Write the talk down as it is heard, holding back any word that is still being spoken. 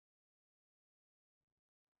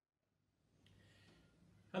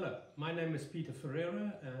Hello, my name is Pieter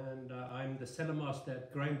Ferreira and I'm the cellar master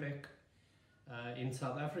at Graham Beck in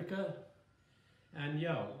South Africa. And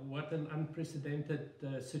yeah, what an unprecedented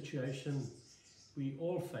situation we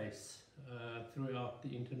all face throughout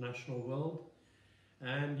the international world.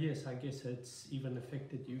 And yes, I guess it's even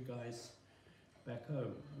affected you guys back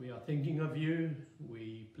home. We are thinking of you,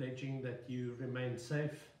 we pledging that you remain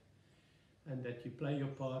safe and that you play your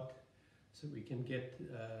part so we can get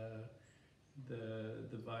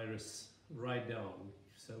the virus right down.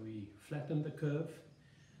 So we flatten the curve.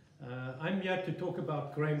 I'm here to talk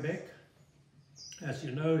about Graham Beck. As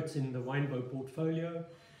you know, it's in the Winebow portfolio,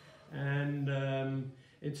 and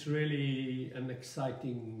it's really an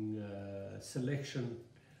exciting selection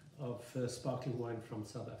of sparkling wine from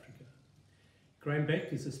South Africa. Graham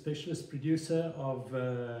Beck is a specialist producer of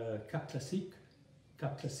Cap Classique.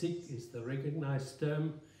 Cap Classique is the recognized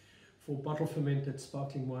term for bottle fermented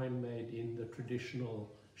sparkling wine made in the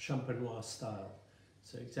traditional champenois style.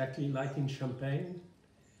 So exactly like in Champagne,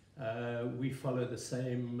 we follow the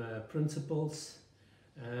same principles,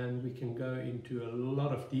 and we can go into a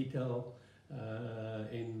lot of detail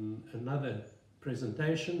in another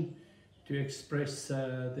presentation to express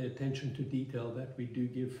the attention to detail that we do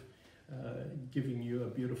give, giving you a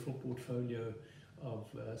beautiful portfolio of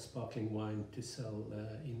sparkling wine to sell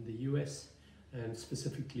in the US and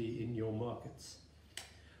specifically in your markets.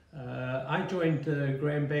 I joined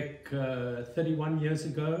Graham Beck 31 years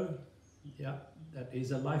ago. Yeah, that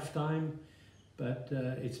is a lifetime, but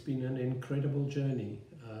it's been an incredible journey.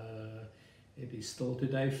 It is still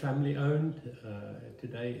today family owned.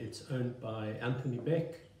 Today it's owned by Anthony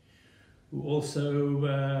Beck, who also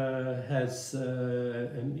has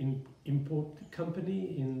an import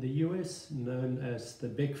company in the US known as the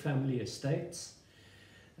Beck Family Estates.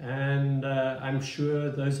 And I'm sure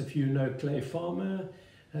those of you who know Clay Farmer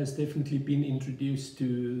has definitely been introduced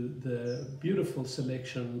to the beautiful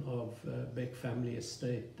selection of Beck Family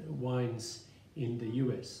Estate wines in the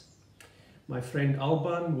US. My friend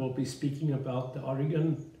Alban will be speaking about the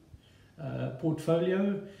Oregon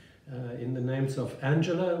portfolio in the names of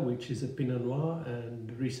Angela, which is a Pinot Noir,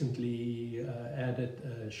 and recently added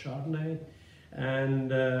Chardonnay,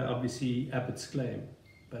 and obviously Abbott's Claim.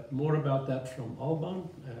 But more about that from Alban,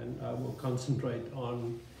 and I will concentrate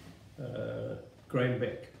on Graham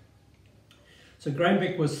Beck. So Graham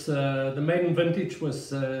Beck was, the maiden vintage was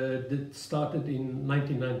started in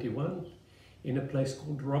 1991 in a place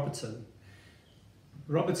called Robertson.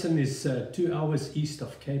 Robertson is 2 hours east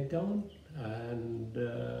of Cape Town, and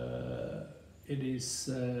it is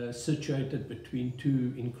situated between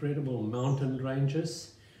two incredible mountain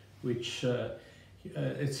ranges, which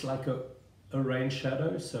it's like a rain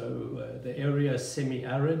shadow, so the area is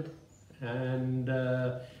semi-arid, and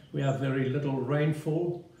we have very little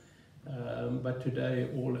rainfall, but today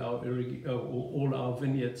all our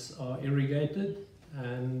vineyards are irrigated,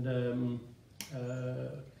 and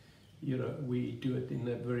you know, we do it in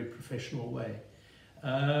a very professional way.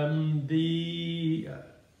 The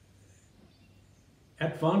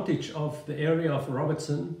advantage of the area of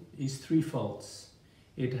Robertson is threefold.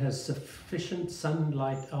 It has sufficient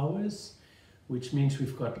sunlight hours, which means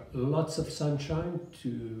we've got lots of sunshine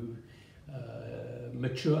to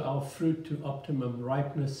mature our fruit to optimum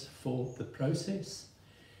ripeness for the process.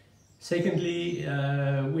 Secondly,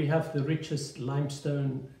 we have the richest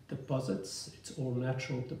limestone deposits. It's all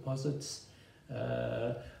natural deposits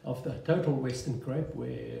of the total Western grape,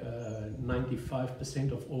 where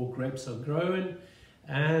 95% of all grapes are grown.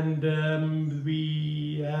 And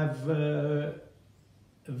we have a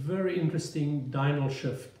very interesting diurnal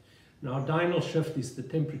shift. Now, diurnal shift is the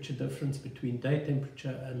temperature difference between day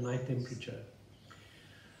temperature and night temperature.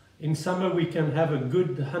 In summer, we can have a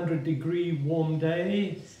good 100-degree warm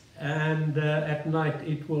day, and at night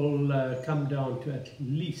it will come down to at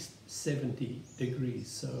least 70 degrees.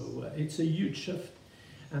 So it's a huge shift,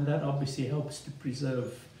 and that obviously helps to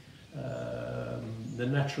preserve the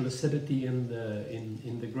natural acidity in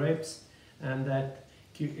the grapes, and that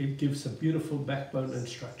it gives a beautiful backbone and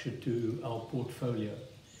structure to our portfolio.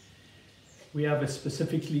 We have a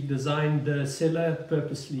specifically designed cellar,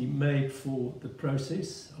 purposely made for the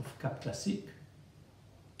process of Cap Classique.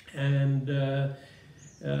 And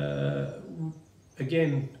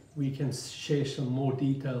again, we can share some more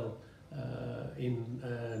detail in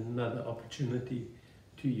another opportunity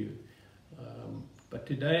to you. But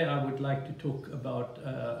today I would like to talk about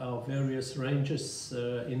our various ranges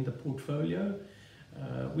in the portfolio.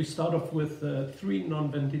 We start off with 3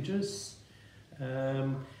 non-vintages.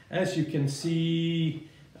 As you can see,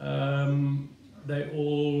 they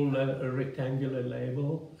all a rectangular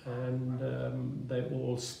label, and they all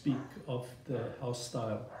all speak of the house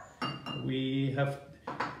style. We have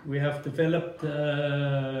developed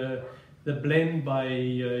the blend by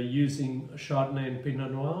using Chardonnay and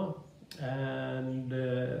Pinot Noir, and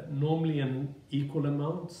normally in equal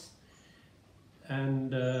amounts,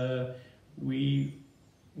 and we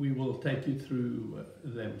will take you through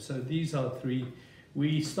them. So these are three.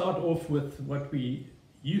 We start off with what we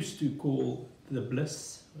used to call the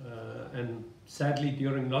Bliss, and sadly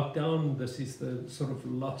during lockdown this is the sort of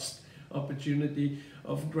lost opportunity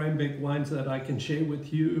of Graham Beck wines that I can share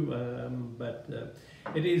with you, but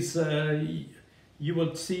it is, you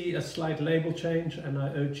will see a slight label change, and I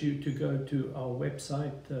urge you to go to our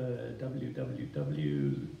website,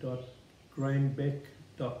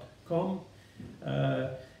 www.grahambeck.com,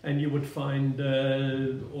 and you would find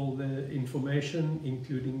all the information,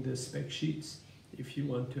 including the spec sheets, if you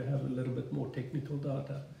want to have a little bit more technical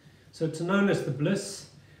data. So it's known as the Bliss,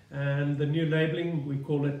 and the new labeling, we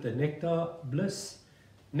call it the Nectar Bliss.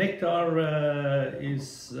 Nectar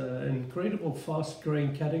is an incredible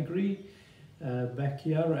fast-growing category back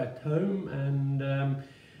here at home, and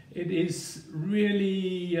it is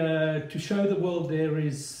really to show the world there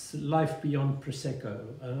is life beyond Prosecco.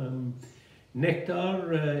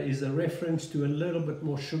 Nectar is a reference to a little bit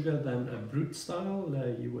more sugar than a brut style.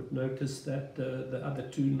 You would notice that the other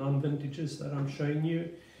two non-vintages that I'm showing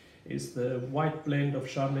you is the white blend of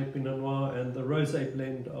Chardonnay Pinot Noir and the rosé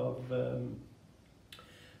blend of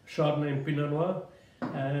Chardonnay and Pinot Noir,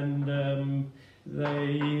 and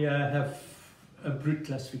they have a brut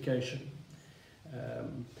classification.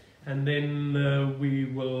 And then we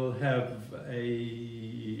will have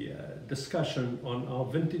a discussion on our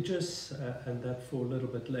vintages, and that for a little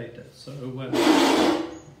bit later. So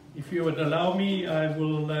if you would allow me, I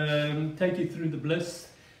will take you through the Bliss.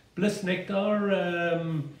 Bliss Nectar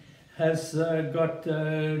has got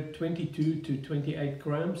 22 to 28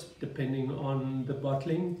 grams, depending on the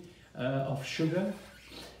bottling, of sugar.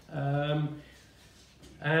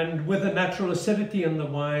 And with the natural acidity in the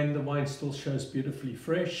wine still shows beautifully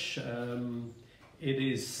fresh. It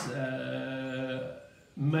is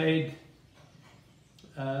made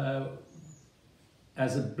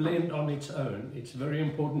as a blend on its own. It's very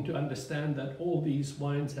important to understand that all these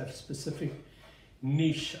wines have specific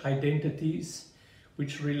niche identities,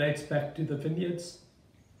 which relates back to the vineyards,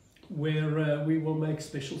 where we will make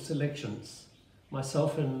special selections.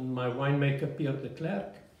 Myself and my winemaker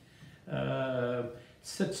Pieter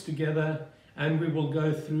sits together, and we will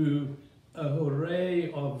go through a array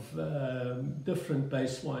of different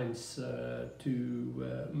base wines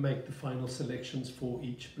to make the final selections for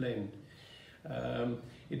each blend.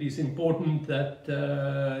 It is important that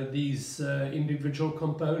these individual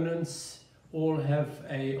components all have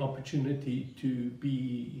an opportunity to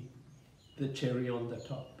be the cherry on the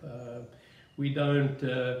top. We don't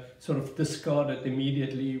sort of discard it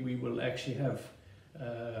immediately. We will actually have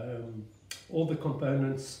all the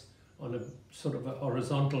components on a sort of a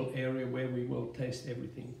horizontal area where we will taste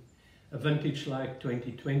everything. A vintage like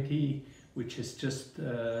 2020, which has just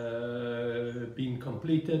been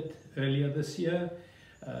completed earlier this year,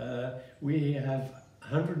 we have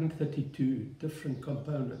 132 different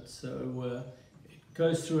components. So it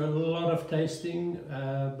goes through a lot of tasting,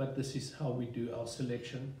 but this is how we do our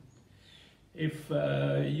selection. If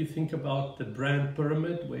you think about the brand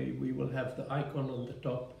pyramid, where we will have the icon on the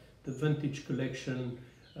top, the vintage collection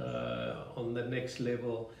on the next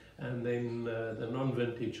level, and then the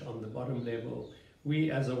non-vintage on the bottom level,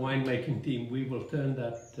 we as a winemaking team, we will turn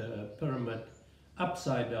that pyramid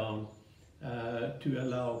upside down to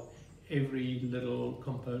allow every little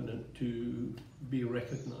component to be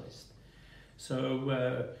recognized.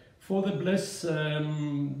 So for the Bliss,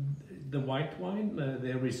 the white wine,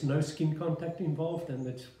 there is no skin contact involved, and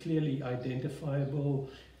it's clearly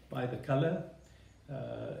identifiable by the color.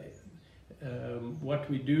 What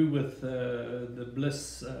we do with the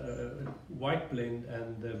Bliss white blend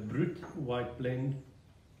and the Brut white blend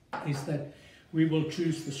is that we will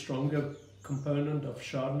choose the stronger component of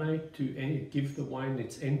Chardonnay to give the wine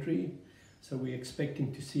its entry. So we're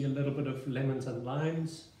expecting to see a little bit of lemons and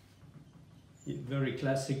limes, very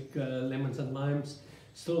classic lemons and limes,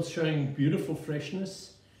 still showing beautiful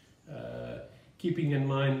freshness, keeping in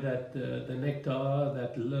mind that the nectar,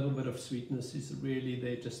 that little bit of sweetness is really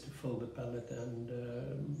there just to fill the palate and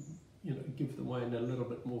you know, give the wine a little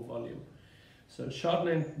bit more volume. So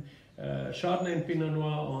Chardonnay and Pinot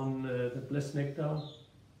Noir on the Bliss Nectar.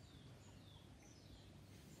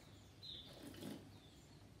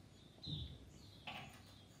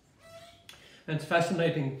 And it's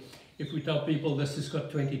fascinating. if we tell people this has got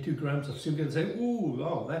 22 grams of sugar, they say, ooh,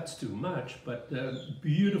 oh, that's too much. But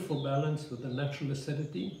beautiful balance with the natural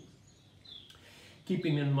acidity.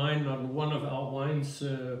 Keeping in mind not one of our wines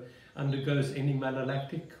undergoes any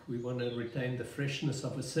malolactic. We want to retain the freshness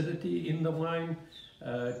of acidity in the wine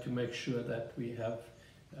to make sure that we have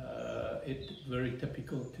it very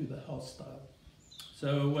typical to the house style.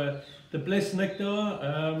 So the Blessed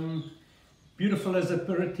Nectar, beautiful as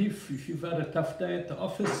aperitif. If you've had a tough day at the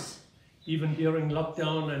office, even during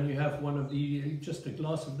lockdown, and you have one of the, just a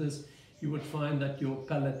glass of this, you would find that your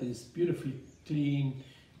palate is beautifully clean,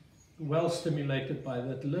 well stimulated by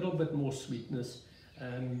that little bit more sweetness,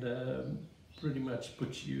 and pretty much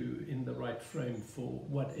puts you in the right frame for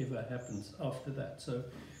whatever happens after that. So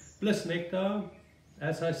Blessed Nectar,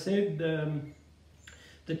 as I said,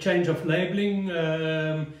 the change of labeling,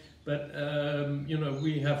 but you know,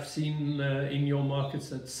 we have seen in your markets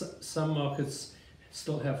that some markets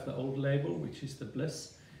still have the old label, which is the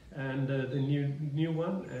Bliss, and the new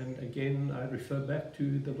one. And again, I refer back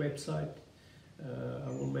to the website. I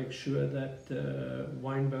will make sure that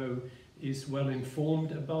Winebow is well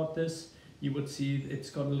informed about this. You would see it's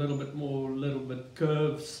got a little bit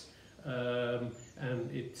curves,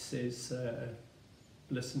 and it says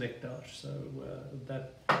Bliss Nectar. So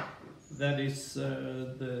that is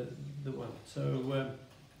the one. So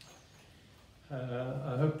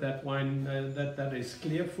I hope that wine that is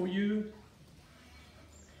clear for you.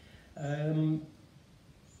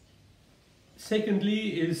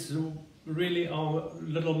 Secondly is really our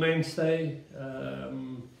little mainstay.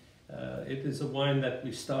 It is a wine that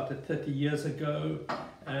we started 30 years ago,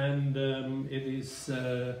 and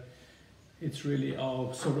it's really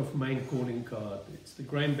our sort of main calling card. It's the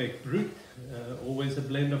Graham Beck Brut, always a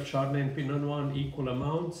blend of Chardonnay and Pinot Noir in equal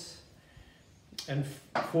amounts. And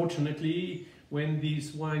fortunately, when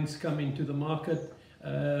these wines come into the market,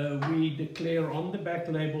 we declare on the back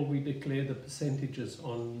label, we declare the percentages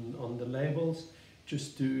on the labels,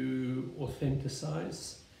 just to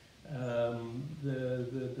authenticize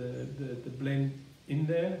the blend in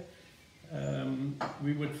there.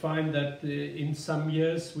 We would find that in some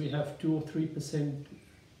years we have 2 or 3%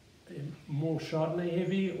 more Chardonnay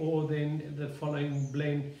heavy, or then the following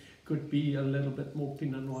blend could be a little bit more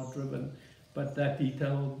Pinot Noir driven, but that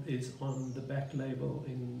detail is on the back label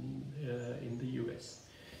in the US.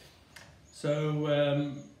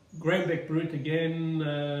 So Graham Beck Brut, again,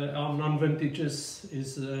 our non-vintages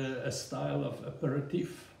is a style of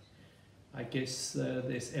aperitif. I guess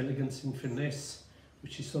there's elegance and finesse,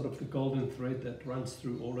 which is sort of the golden thread that runs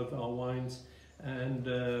through all of our wines. And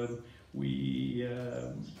we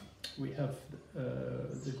have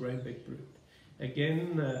the Graham Beck Brut.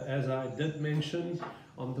 Again, as I did mention,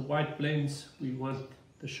 on the white blends, we want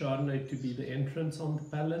the Chardonnay to be the entrance on the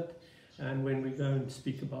palate. And when we go and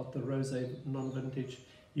speak about the rosé non-vintage,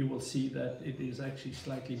 you will see that it is actually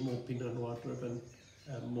slightly more Pinot Noir driven,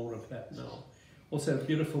 more of that now. Also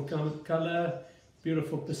beautiful color,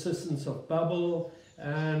 beautiful persistence of bubble,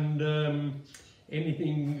 and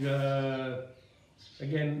anything,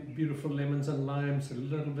 again, beautiful lemons and limes, a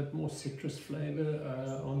little bit more citrus flavor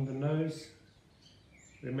on the nose.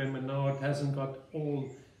 Remember now it hasn't got all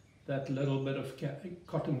that little bit of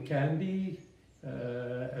cotton candy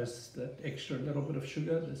as that extra little bit of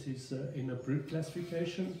sugar. This is in a Brut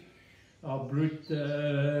classification. Our Brut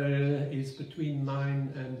is between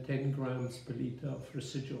 9 and 10 grams per liter of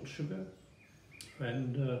residual sugar.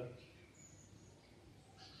 And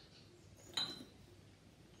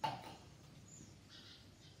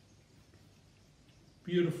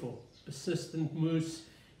beautiful, persistent mousse,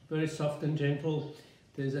 very soft and gentle.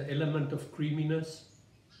 There's an element of creaminess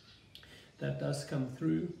that does come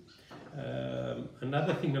through.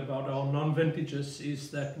 Another thing about our non-vintages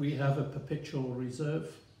is that we have a perpetual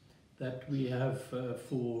reserve that we have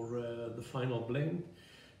for the final blend.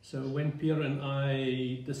 So when Pieter and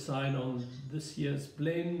I decide on this year's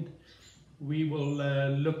blend, we will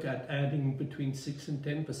look at adding between 6 and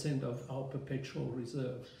 10% of our perpetual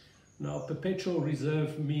reserve. Now, perpetual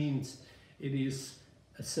reserve means it is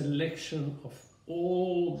a selection of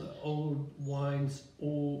all the old wines,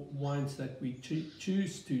 or wines that we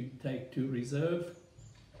choose to take to reserve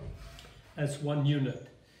as one unit.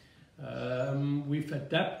 We've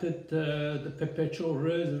adapted the perpetual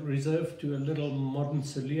reserve to a little modern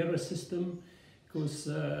Cellar system, because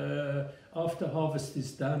after harvest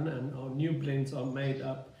is done and our new blends are made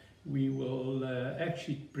up, we will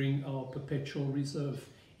actually bring our perpetual reserve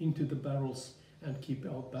into the barrels and keep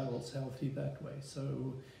our barrels healthy that way.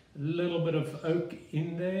 So a little bit of oak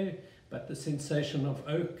in there, but the sensation of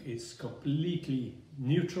oak is completely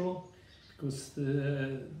neutral, because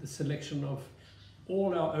the selection of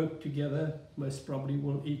all our oak together most probably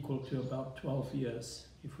will equal to about 12 years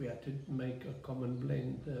if we had to make a common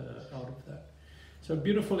blend out of that. So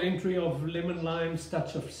beautiful entry of lemon limes,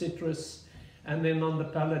 touch of citrus, and then on the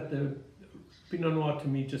palate the Pinot Noir to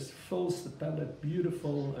me just fills the palate,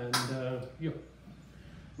 beautiful, and yeah,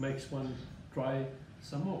 makes one try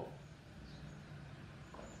some more.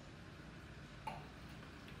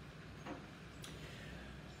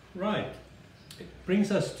 Right, it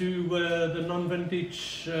brings us to the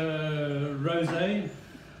non-vintage rosé.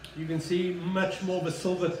 You can see much more of a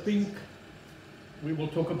silver pink. We will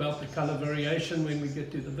talk about the color variation when we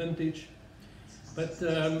get to the vintage. But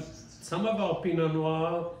some of our Pinot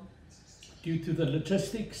Noir, due to the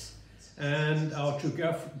logistics and our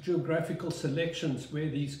geographical selections where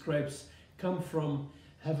these grapes come from,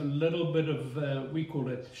 have a little bit of, we call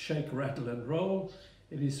it shake, rattle and roll.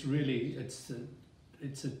 It is really, it's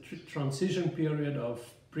a transition period of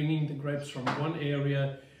bringing the grapes from one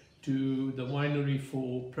area to the winery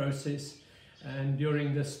for process, and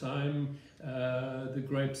during this time the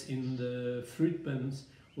grapes in the fruit bins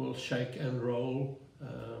will shake and roll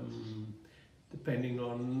depending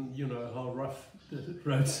on, you know, how rough the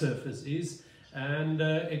road surface is, and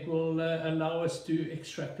it will allow us to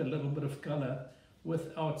extract a little bit of color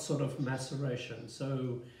without sort of maceration.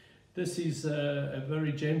 So this is a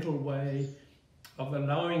very gentle way of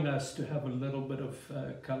allowing us to have a little bit of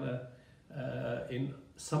color in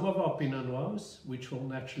some of our Pinot Noirs, which will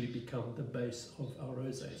naturally become the base of our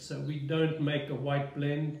rosé. So we don't make a white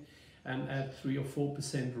blend and add 3 or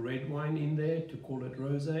 4% red wine in there to call it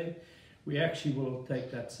rosé. We actually will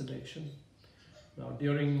take that selection. Now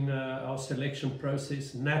during our selection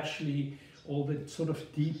process, naturally all the sort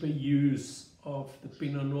of deeper hues of the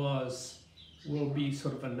Pinot Noirs will be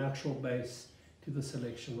sort of a natural base to the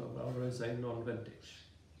selection of our rosé non-vintage.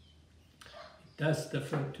 It does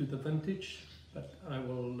differ to the vintage, but I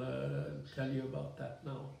will tell you about that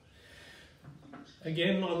now.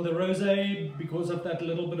 Again, on the rosé, because of that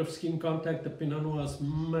little bit of skin contact, the Pinot Noir is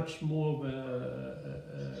much more of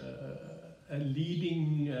a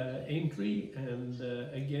leading entry, and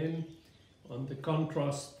again, on the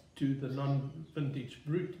contrast to the non-vintage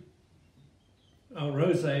brut, our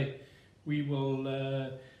rosé, we will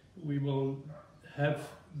have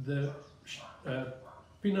the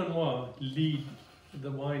Pinot Noir lead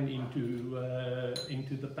the wine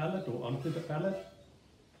into the palate or onto the palate.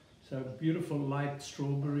 So beautiful light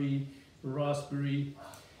strawberry, raspberry,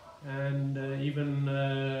 and even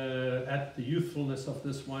at the youthfulness of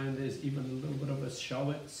this wine, there's even a little bit of a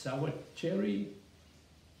sour cherry.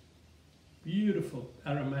 Beautiful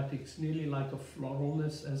aromatics, nearly like a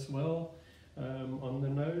floralness as well on the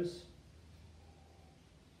nose.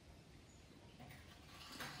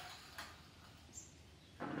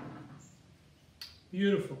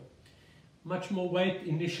 Beautiful. Much more weight,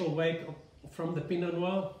 initial weight from the Pinot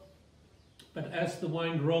Noir, but as the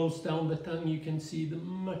wine rolls down the tongue, you can see the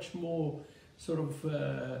much more sort of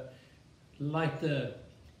lighter,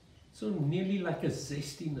 sort of nearly like a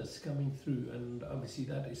zestiness coming through, and obviously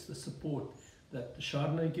that is the support that the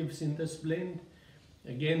Chardonnay gives in this blend.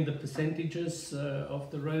 Again, the percentages of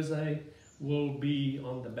the rosé will be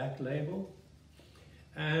on the back label.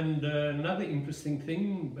 And another interesting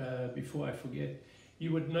thing, before I forget,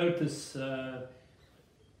 you would notice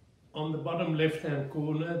on the bottom left hand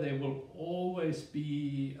corner there will always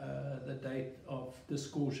be the date of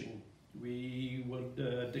disgorging. We would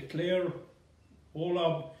declare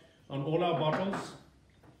on all our bottles,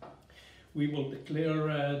 we will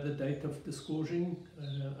declare the date of disgorging.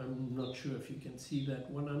 I'm not sure if you can see that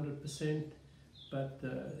 100%, but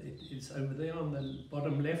it is over there on the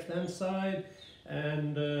bottom left hand side,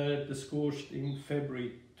 and disgorged in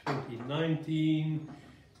February 2019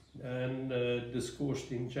 and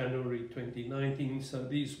disgorged in January 2019. So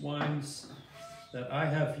these wines that I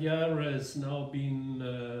have here has now been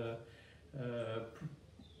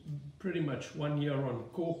pretty much 1 year on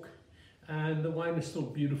cork, and the wine is still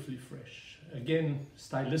beautifully fresh. Again,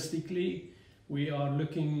 stylistically, we are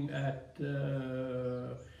looking at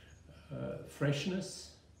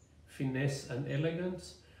freshness, finesse and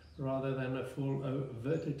elegance, rather than a full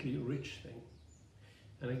vertically rich thing.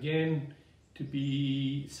 And again, to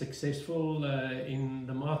be successful in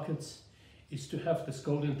the markets is to have this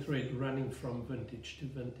golden thread running from vintage to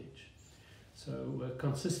vintage. So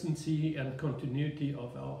consistency and continuity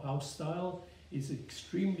of our house style is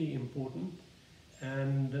extremely important,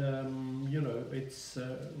 and you know, it's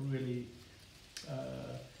really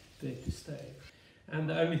there to stay. And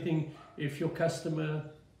the only thing, if your customer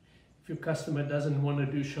doesn't want to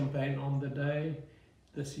do champagne on the day,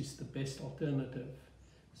 this is the best alternative.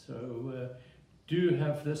 So do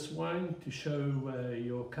have this wine to show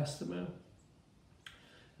your customer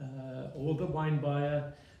or the wine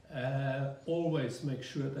buyer, always make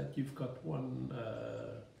sure that you've got one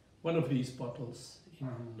of these bottles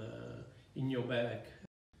in your bag.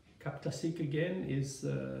 Cup Classique again is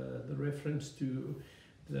the reference to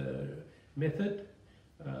the method,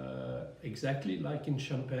 exactly like in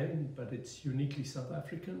Champagne, but it's uniquely South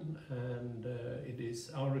African, and it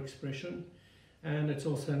is our expression, and it's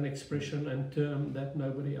also an expression and term that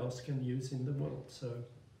nobody else can use in the world, so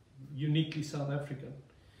uniquely South African.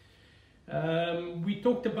 We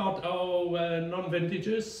talked about our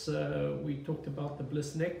non-vintages, we talked about the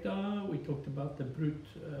Bliss Nectar, we talked about the Brut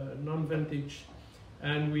non-vintage,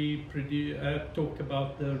 and we talked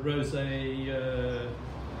about the Rosé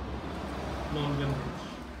non-vintage.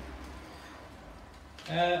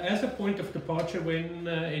 As a point of departure when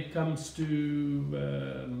it comes to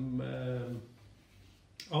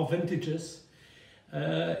our vintages,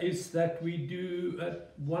 is that we do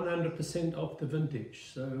 100% of the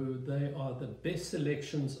vintage. So they are the best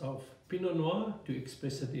selections of Pinot Noir to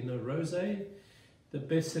express it in a rosé, the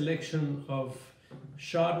best selection of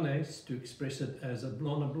Chardonnays to express it as a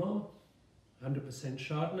Blanc de Blanc, 100%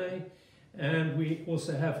 Chardonnay, and we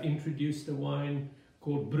also have introduced a wine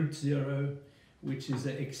called Brut Zero, which is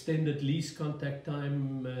an extended least contact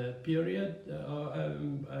time period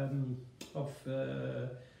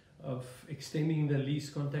of extending the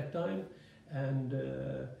least contact time, and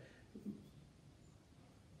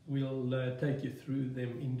we'll take you through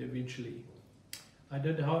them individually. I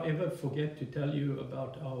did, however, forget to tell you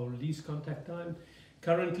about our lease contact time.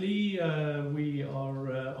 Currently, we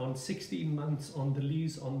are on 16 months on the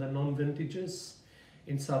lease on the non-vintages.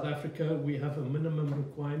 In South Africa, we have a minimum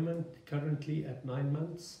requirement currently at 9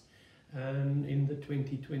 months. And in the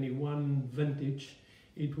 2021 vintage,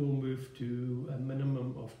 it will move to a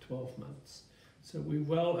minimum of 12 months. So we're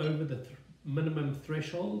well over the minimum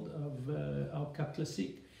threshold of our Cup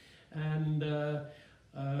Classique. And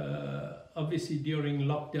obviously during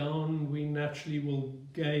lockdown we naturally will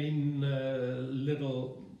gain a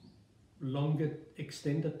little longer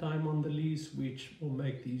extended time on the lease, which will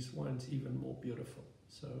make these wines even more beautiful.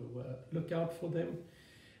 So look out for them,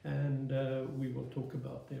 and we will talk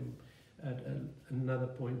about them at another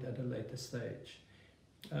point at a later stage.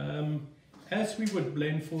 As we would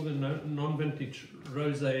blend for the non-vintage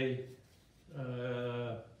rosé,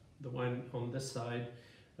 the wine on this side,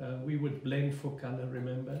 we would blend for color,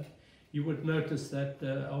 remember. You would notice that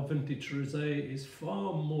our vintage rosé is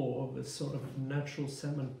far more of a sort of natural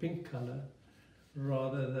salmon pink color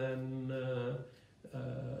rather than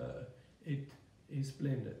it is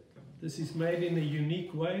blended. This is made in a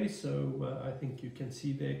unique way, so I think you can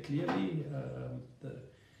see there clearly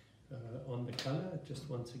on the color, just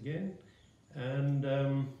once again. And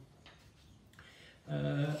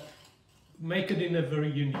make it in a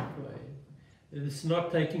very unique way. It's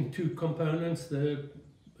not taking two components, the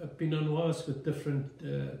Pinot Noirs with different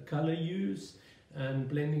color hues and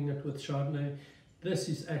blending it with Chardonnay. This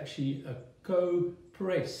is actually a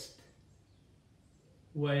co-pressed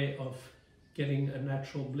way of getting a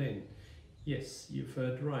natural blend. Yes, you've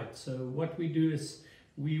heard right. So what we do is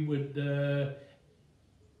we would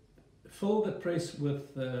fill the press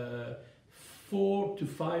with 4 to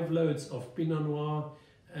 5 loads of Pinot Noir,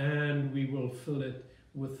 and we will fill it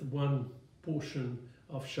with 1 portion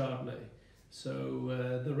of Chardonnay.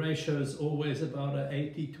 So the ratio is always about an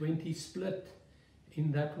 80-20 split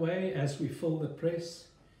in that way as we fill the press.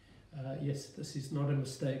 Yes, this is not a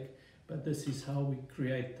mistake, but this is how we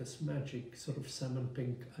create this magic sort of salmon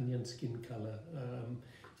pink onion skin color.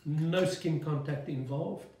 No skin contact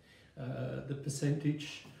involved. The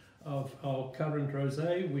percentage of our current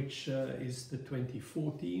rosé, which is the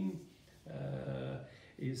 2014,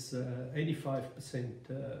 is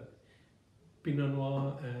 85% Pinot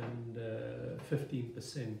Noir and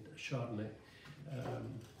 15% Chardonnay.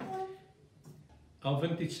 Our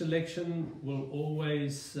vintage selection will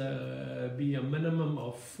always be a minimum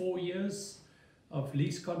of 4 years of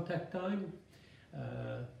lease contact time.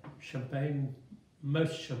 Champagne,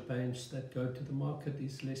 most champagnes that go to the market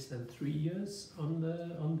is less than 3 years on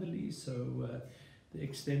the lease, so the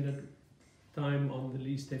extended time on the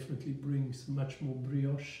lease definitely brings much more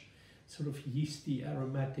brioche, sort of yeasty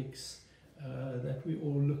aromatics that we're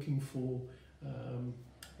all looking for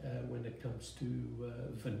when it comes to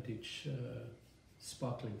vintage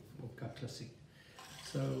sparkling or Cup Classique.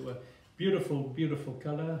 So beautiful, beautiful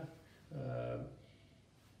color,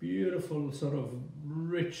 beautiful sort of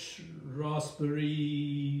rich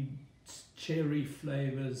raspberry, cherry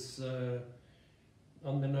flavors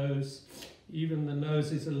on the nose. Even the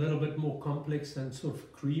nose is a little bit more complex and sort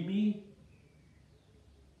of creamy.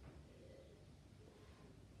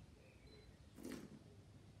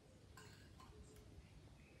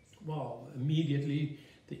 wow, immediately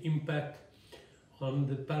the impact on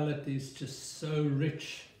the palate is just so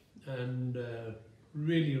rich and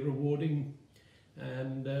really rewarding,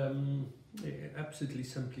 and absolutely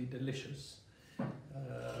simply delicious.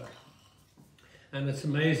 And it's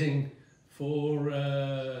amazing for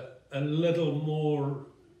a little more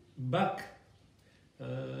buck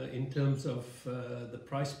in terms of the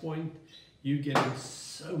price point, you're getting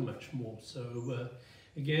so much more. So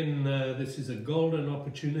again, this is a golden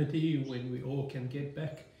opportunity when we all can get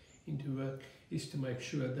back into it, is to make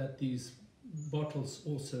sure that these bottles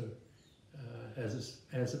also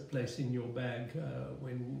has a place in your bag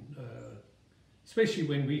when especially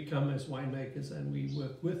when we come as winemakers and we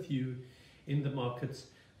work with you in the markets.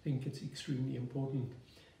 I think it's extremely important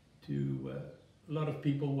to, a lot of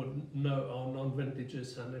people would know our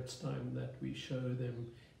non-vintages, and it's time that we show them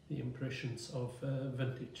the impressions of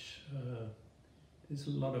vintage. There's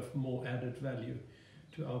a lot of more added value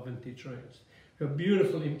to our vintage range. A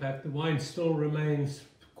beautiful impact. The wine still remains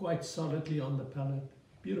quite solidly on the palate,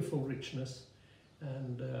 beautiful richness,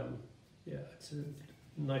 and yeah, it's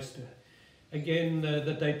nice to. Again,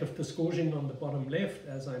 the date of disgorging on the bottom left,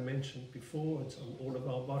 as I mentioned before, it's on all of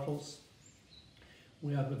our bottles.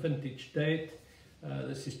 We have a vintage date.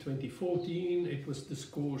 This is 2014. It was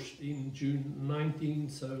disgorged in June 19,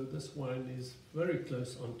 so this wine is very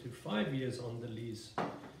close on to 5 years on the lees.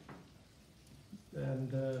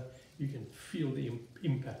 And you can feel the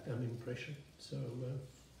impact and impression. So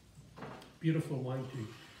beautiful wine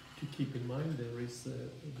to keep in mind. There is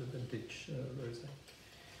the vintage rosé.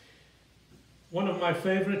 One of my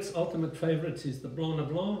favorites, ultimate favorites, is the Blanc de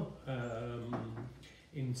Blanc.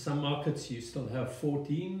 In some markets you still have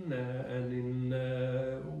 14, and in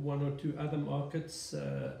one or two other markets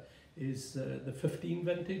is the 15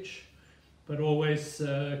 vintage. But always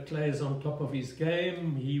Clay is on top of his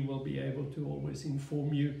game. He will be able to always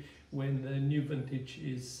inform you when the new vintage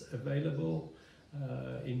is available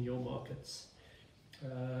in your markets.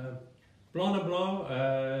 Blanc de Blanc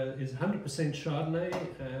is 100% Chardonnay,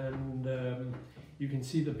 and you can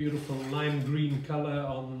see the beautiful lime green color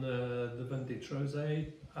on the vintage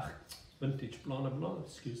rosé, vintage Blanc de Blanc,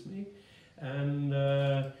 excuse me. And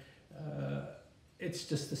it's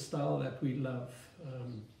just a style that we love.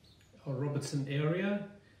 Our Robertson area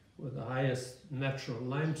with the highest natural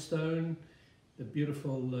limestone, the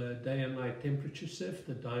beautiful day and night temperature shift,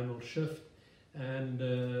 the diurnal shift, and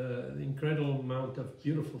the incredible amount of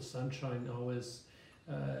beautiful sunshine hours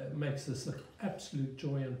makes this an absolute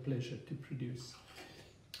joy and pleasure to produce.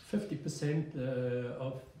 50%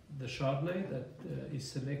 of the Chardonnay that is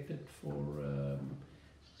selected for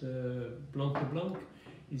the Blanc de Blanc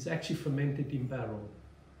is actually fermented in barrel.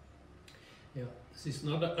 Yeah, this is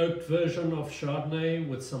not an oaked version of Chardonnay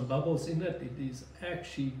with some bubbles in it. It is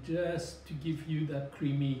actually just to give you that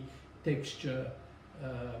creamy texture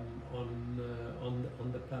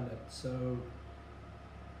on the palate. So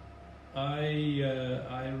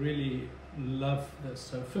I really love this.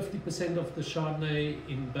 So 50% of the Chardonnay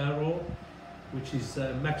in barrel, which is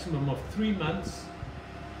a maximum of 3 months.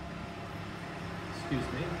 Excuse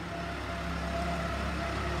me.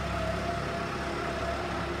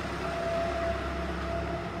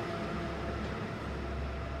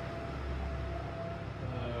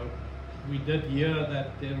 We did hear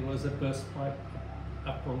that there was a burst pipe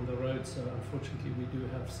up on the road, so unfortunately we do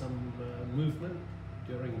have some movement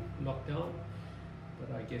during lockdown,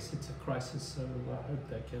 but I guess it's a crisis, so I hope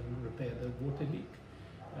they can repair the water leak.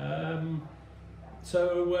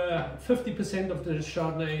 So 50% of the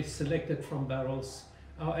Chardonnay is selected from barrels.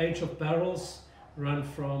 Our age of barrels run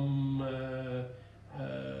from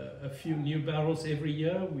a few new barrels every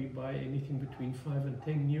year. We buy anything between 5 and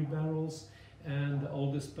 10 new barrels, and the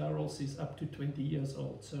oldest barrels is up to 20 years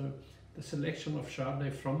old. So the selection of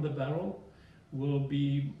Chardonnay from the barrel will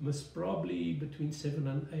be most probably between 7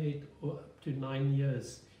 and 8 or up to 9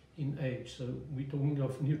 years in age. So we're talking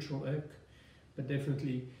of neutral oak, but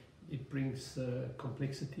definitely it brings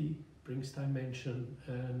complexity, brings dimension,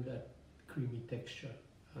 and that creamy texture.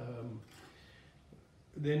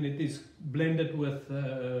 Then it is blended with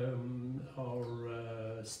our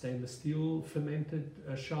stainless steel fermented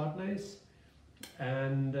Chardonnays.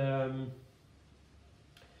 And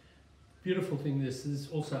beautiful thing, this is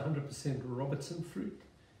also 100% Robertson fruit,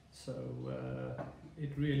 so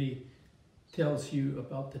it really tells you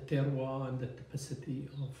about the terroir and the typicity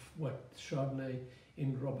of what Chardonnay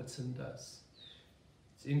in Robertson does.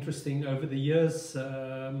 It's interesting over the years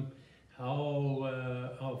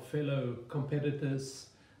how our fellow competitors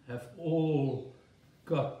have all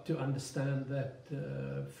got to understand that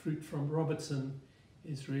fruit from Robertson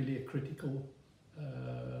is really a critical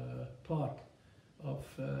part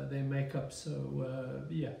their makeup. So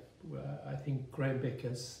yeah, I think Graham Beck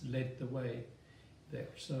has led the way there.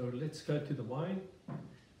 So let's go to the wine.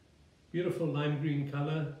 Beautiful lime green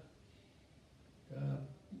color,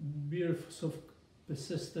 beautiful sort of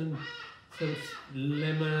persistent sort of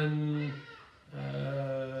lemon,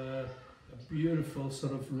 a beautiful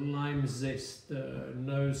sort of lime zest,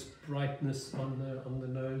 nose brightness on the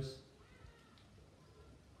nose.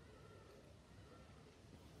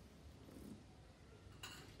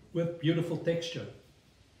 With beautiful texture.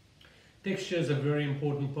 Texture is a very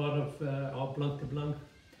important part of our Blanc de Blanc,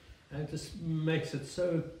 and it just makes it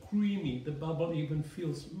so creamy. The bubble even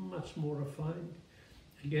feels much more refined.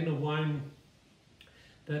 Again, a wine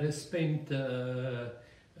that has spent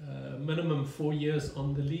minimum 4 years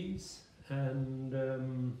on the lees, and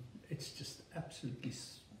it's just absolutely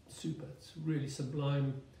super. It's really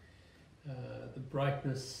sublime. The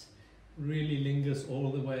brightness really lingers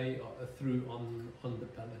all the way through on the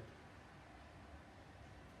palate.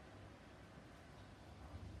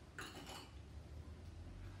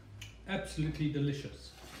 Absolutely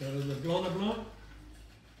delicious. So the Blanc de Blanc,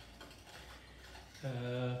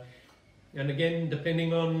 and again,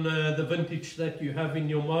 depending on the vintage that you have in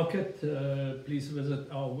your market, please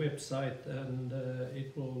visit our website, and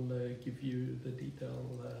it will give you the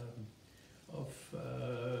detail of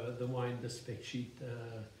the wine, the spec sheet,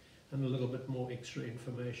 and a little bit more extra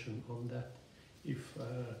information on that if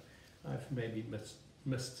I've maybe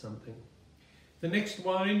missed something. The next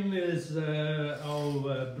wine is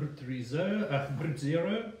our Brut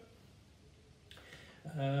Zero.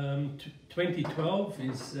 2012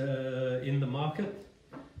 is in the market,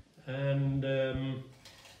 and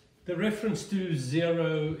the reference to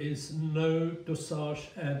zero is no dosage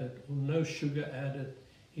added or no sugar added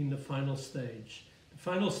in the final stage. The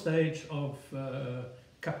final stage of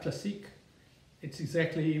Cap Classique, it's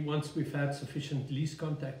exactly once we've had sufficient yeast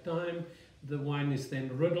contact time, the wine is then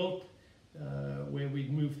riddled, where we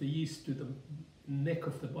move the yeast to the neck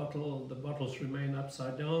of the bottles remain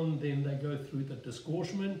upside down, then they go through the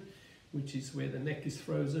disgorgement, which is where the neck is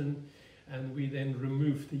frozen, and we then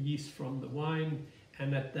remove the yeast from the wine,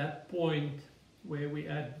 and at that point where we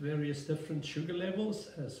add various different sugar levels,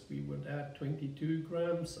 as we would add 22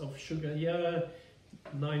 grams of sugar here,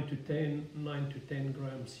 9 to 10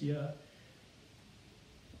 grams here,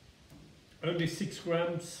 only 6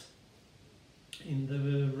 grams in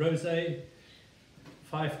the rosé,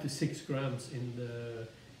 5 to 6 grams in the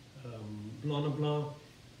Blanc de Blanc,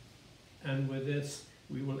 and with this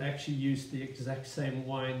we will actually use the exact same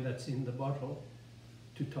wine that's in the bottle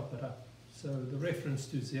to top it up. So the reference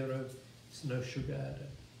to zero is no sugar added.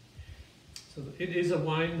 So it is a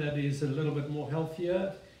wine that is a little bit more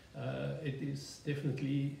healthier. It is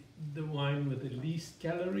definitely the wine with the least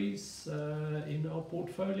calories in our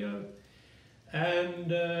portfolio,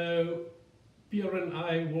 and Pieter and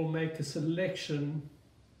I will make a selection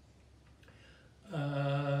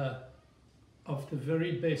of the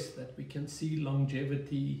very best that we can see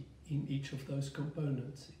longevity in each of those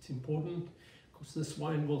components. It's important because this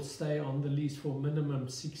wine will stay on the lees for minimum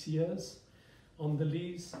 6 years on the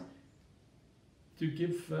lees to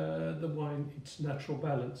give the wine its natural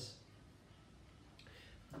balance.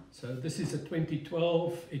 So this is a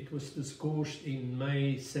 2012, it was disgorged in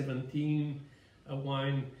May 17, a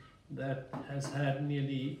wine that has had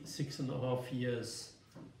nearly 6.5 years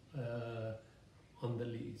on the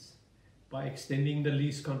lees. By extending the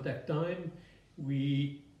lees contact time,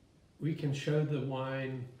 we can show the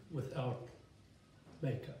wine without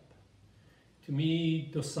makeup. To me,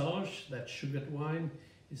 dosage, that sugared wine,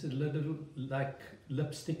 is a little like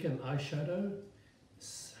lipstick and eyeshadow.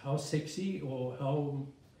 How sexy or how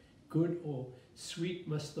good or sweet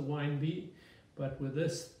must the wine be? But with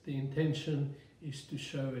this, the intention is to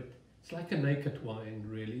show it. It's like a naked wine,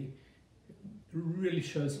 really. It really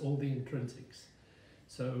shows all the intrinsics.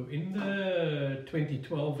 So in the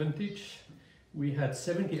 2012 vintage, we had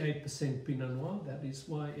 78% Pinot Noir. That is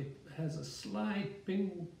why it has a slight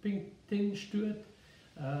pink tinge to it,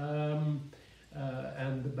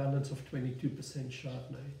 and the balance of 22%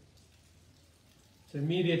 Chardonnay. So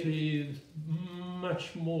immediately,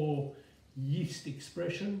 much more yeast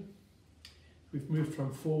expression. We've moved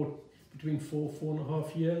from between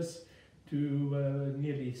 4.5 years to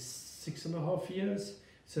nearly 6.5 years.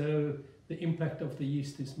 So the impact of the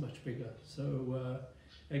yeast is much bigger. So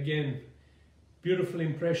again, beautiful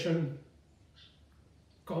impression,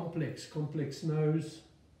 complex nose.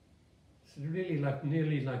 It's really like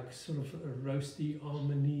nearly like sort of a roasty,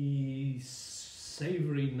 almondy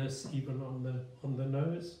savouriness even on the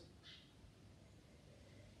nose.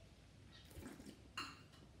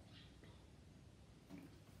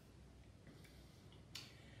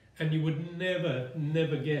 and you would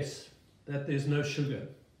never guess that there's no sugar.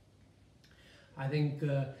 I think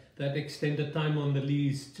that extended time on the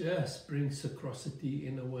lees just brings sucrosity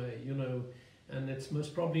in a way, you know, and it's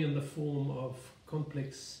most probably in the form of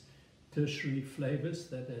complex tertiary flavors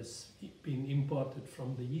that has been imparted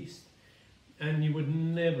from the yeast. And you would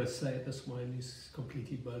never say this wine is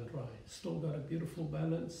completely bone dry. It's still got a beautiful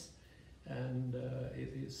balance, and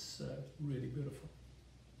it is really beautiful.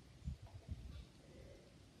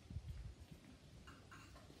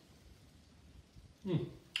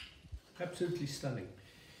 Absolutely stunning.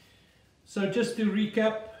 So just to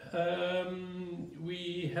recap,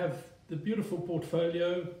 we have the beautiful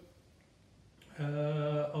portfolio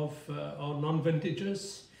of our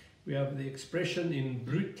non-vintages. We have the expression in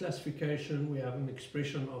brut classification. We have an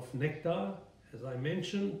expression of nectar, as I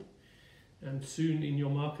mentioned, and soon in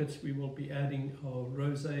your markets we will be adding our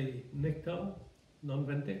rosé nectar,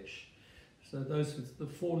 non-vintage. So those are the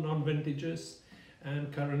 4 non-vintages,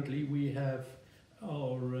 and currently we have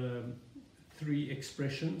our 3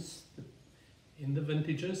 expressions. In the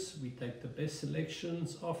vintages, we take the best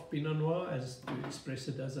selections of Pinot Noir as to express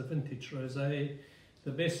it as a vintage rosé,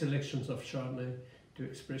 the best selections of Chardonnay to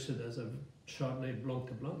express it as a Chardonnay Blanc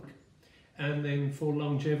de Blanc. And then for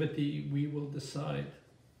longevity, we will decide.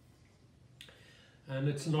 And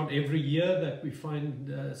it's not every year that we find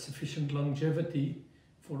sufficient longevity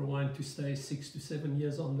for a wine to stay 6 to 7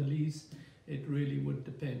 years on the lees. It really would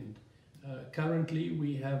depend. Currently,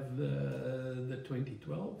 we have the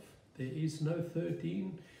 2012. There is no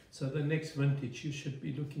 13, so the next vintage you should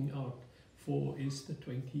be looking out for is the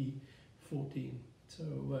 2014. So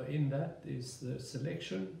in that is the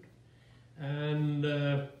selection, and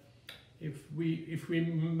if we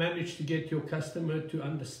manage to get your customer to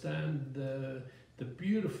understand the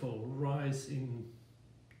beautiful rise in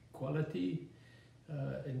quality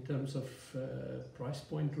in terms of price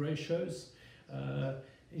point ratios,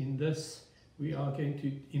 in this we are going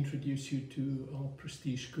to introduce you to our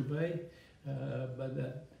Prestige Cuvée, but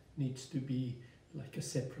that needs to be like a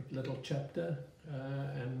separate little chapter.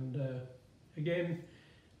 Again,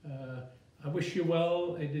 I wish you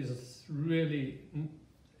well. It is really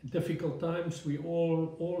difficult times we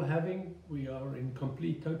all having. We are in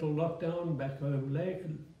complete total lockdown back home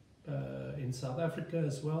in South Africa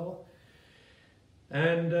as well.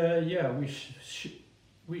 And yeah,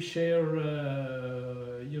 we share,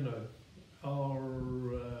 you know, our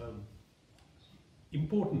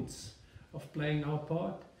importance of playing our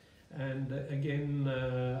part. And again,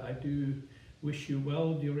 I do wish you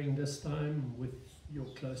well during this time with your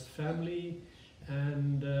close family,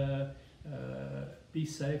 and be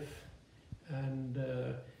safe. And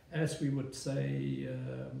as we would say,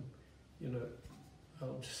 you know,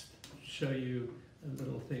 I'll just show you a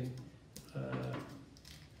little thing.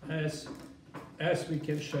 As we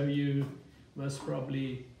can show you, most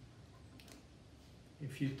probably,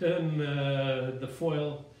 if you turn the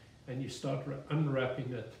foil and you start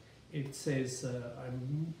unwrapping it, it says,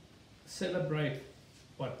 I'm celebrate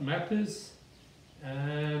what matters,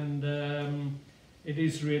 and it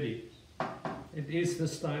is really, it is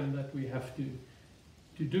this time that we have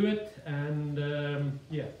to do it. And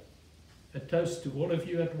yeah, a toast to all of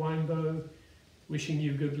you at Winebow, wishing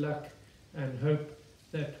you good luck, and hope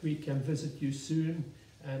that we can visit you soon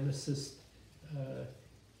and assist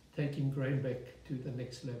taking Graham Beck to the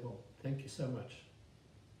next level. Thank you so much.